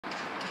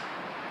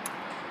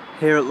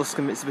Here at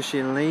Luscombe Mitsubishi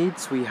in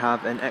Leeds we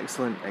have an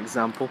excellent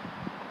example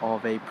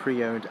of a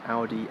pre-owned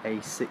Audi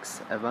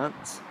A6 Avant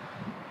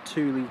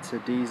 2-litre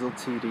diesel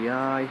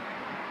TDI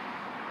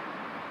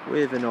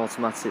with an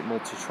automatic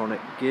Multi-Tronic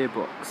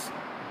gearbox.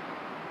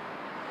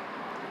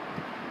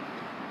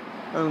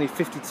 Only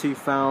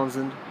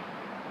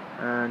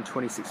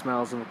 52,026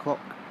 miles on the clock.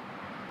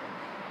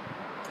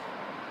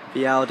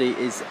 The Audi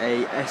is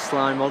a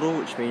S-Line model,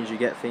 which means you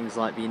get things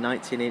like the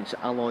 19-inch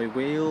alloy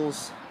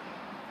wheels,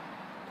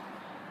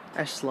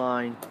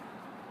 S-Line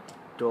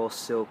door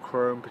sill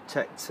chrome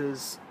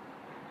protectors,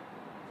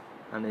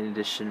 and in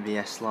addition the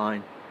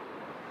S-Line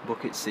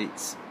bucket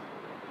seats.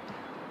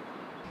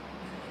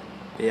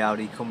 The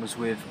Audi comes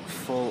with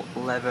full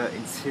leather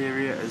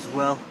interior as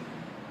well,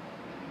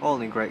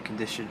 all in great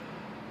condition.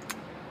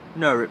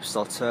 No rips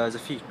or tears, a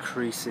few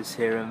creases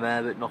here and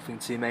there but nothing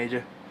too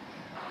major.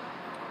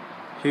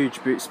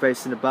 Huge boot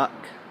space in the back.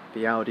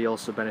 The Audi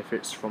also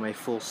benefits from a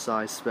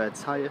full-size spare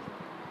tyre.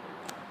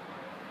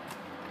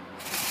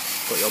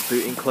 Got your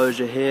boot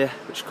enclosure here,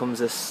 which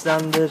comes as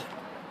standard,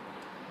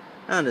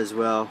 and as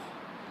well,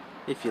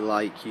 if you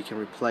like, you can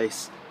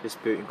replace this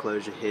boot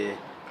enclosure here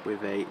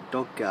with a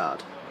dog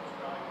guard.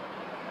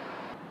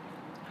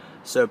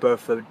 So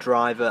both the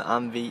driver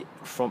and the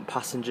front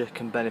passenger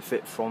can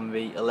benefit from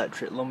the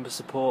electric lumbar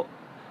support,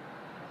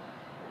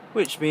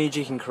 which means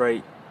you can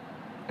create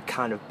a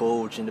kind of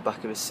bulge in the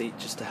back of the seat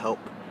just to help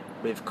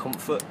with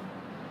comfort.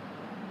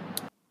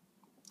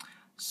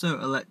 So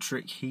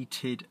electric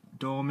heated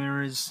door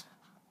mirrors,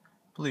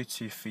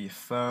 Bluetooth for your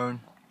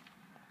phone,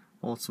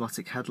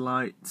 automatic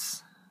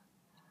headlights.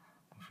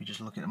 If we just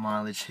look at the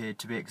mileage here,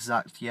 to be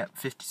exact, yep,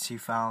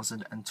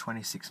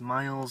 52,026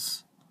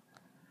 miles.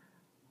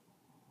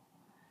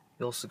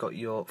 You also got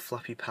your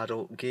flappy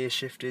paddle gear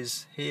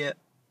shifters here,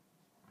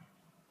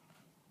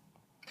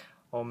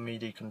 on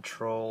media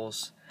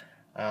controls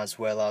as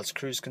well as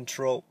cruise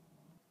control.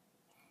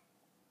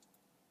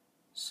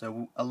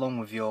 So along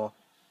with your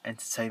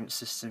entertainment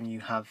system you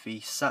have the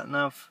sat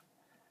nav,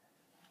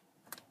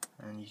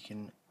 and you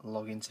can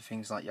log into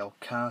things like your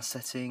car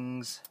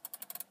settings,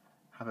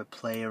 have a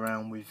play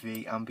around with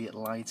the ambient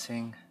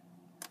lighting,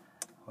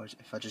 or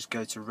if I just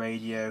go to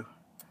radio,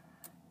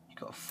 you've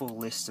got a full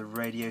list of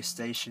radio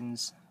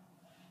stations,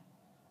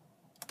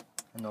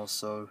 and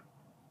also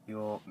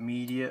your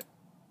media,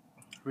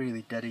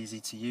 really dead easy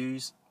to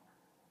use.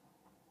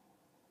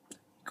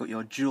 Got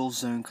your dual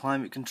zone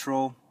climate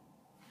control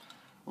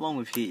along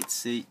with heated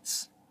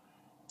seats.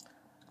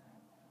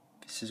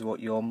 This is what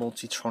your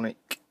Multi-Tronic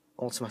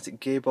automatic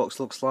gearbox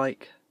looks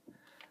like.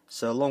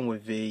 So along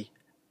with the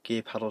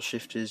gear paddle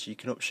shifters, you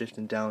can upshift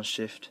and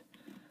downshift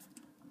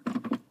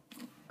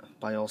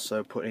by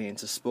also putting it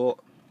into sport,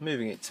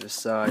 moving it to the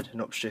side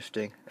and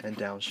upshifting and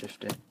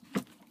downshifting.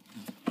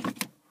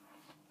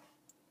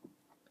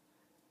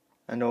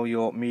 And all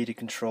your media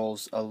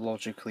controls are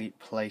logically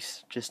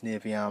placed just near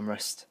the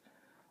armrest.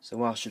 So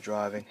whilst you're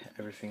driving,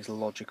 everything's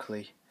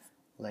logically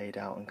laid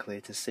out and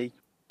clear to see.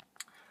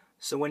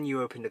 So when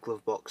you open the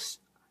glove box,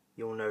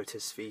 you'll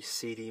notice the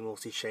CD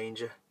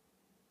multi-changer,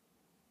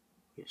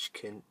 which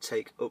can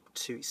take up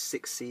to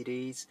 6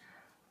 CDs,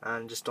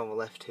 and just on the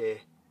left here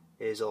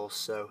is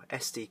also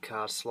SD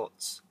card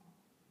slots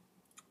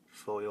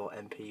for your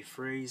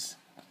MP3s.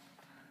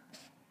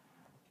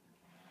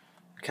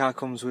 The car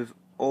comes with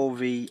all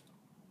the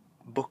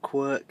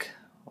bookwork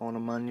on the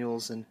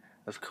manuals, and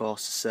of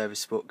course the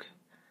service book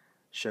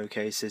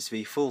showcases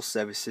the full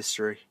service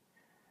history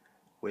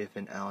with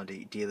an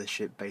Audi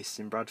dealership based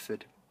in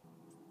Bradford.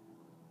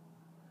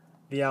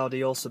 The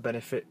Audi also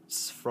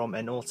benefits from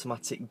an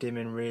automatic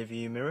dimming rear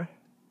view mirror,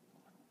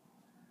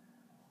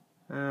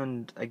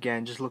 and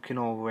again, just looking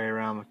all the way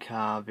around the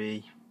car,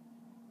 it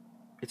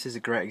is a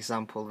great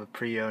example of a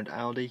pre-owned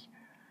Audi.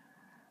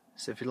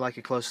 So if you'd like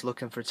a closer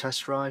look and for a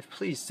test drive,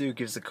 please do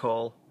give us a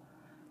call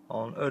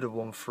on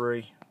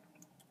 0113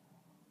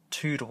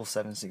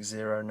 277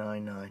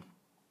 6099.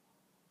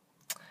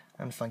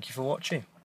 And thank you for watching.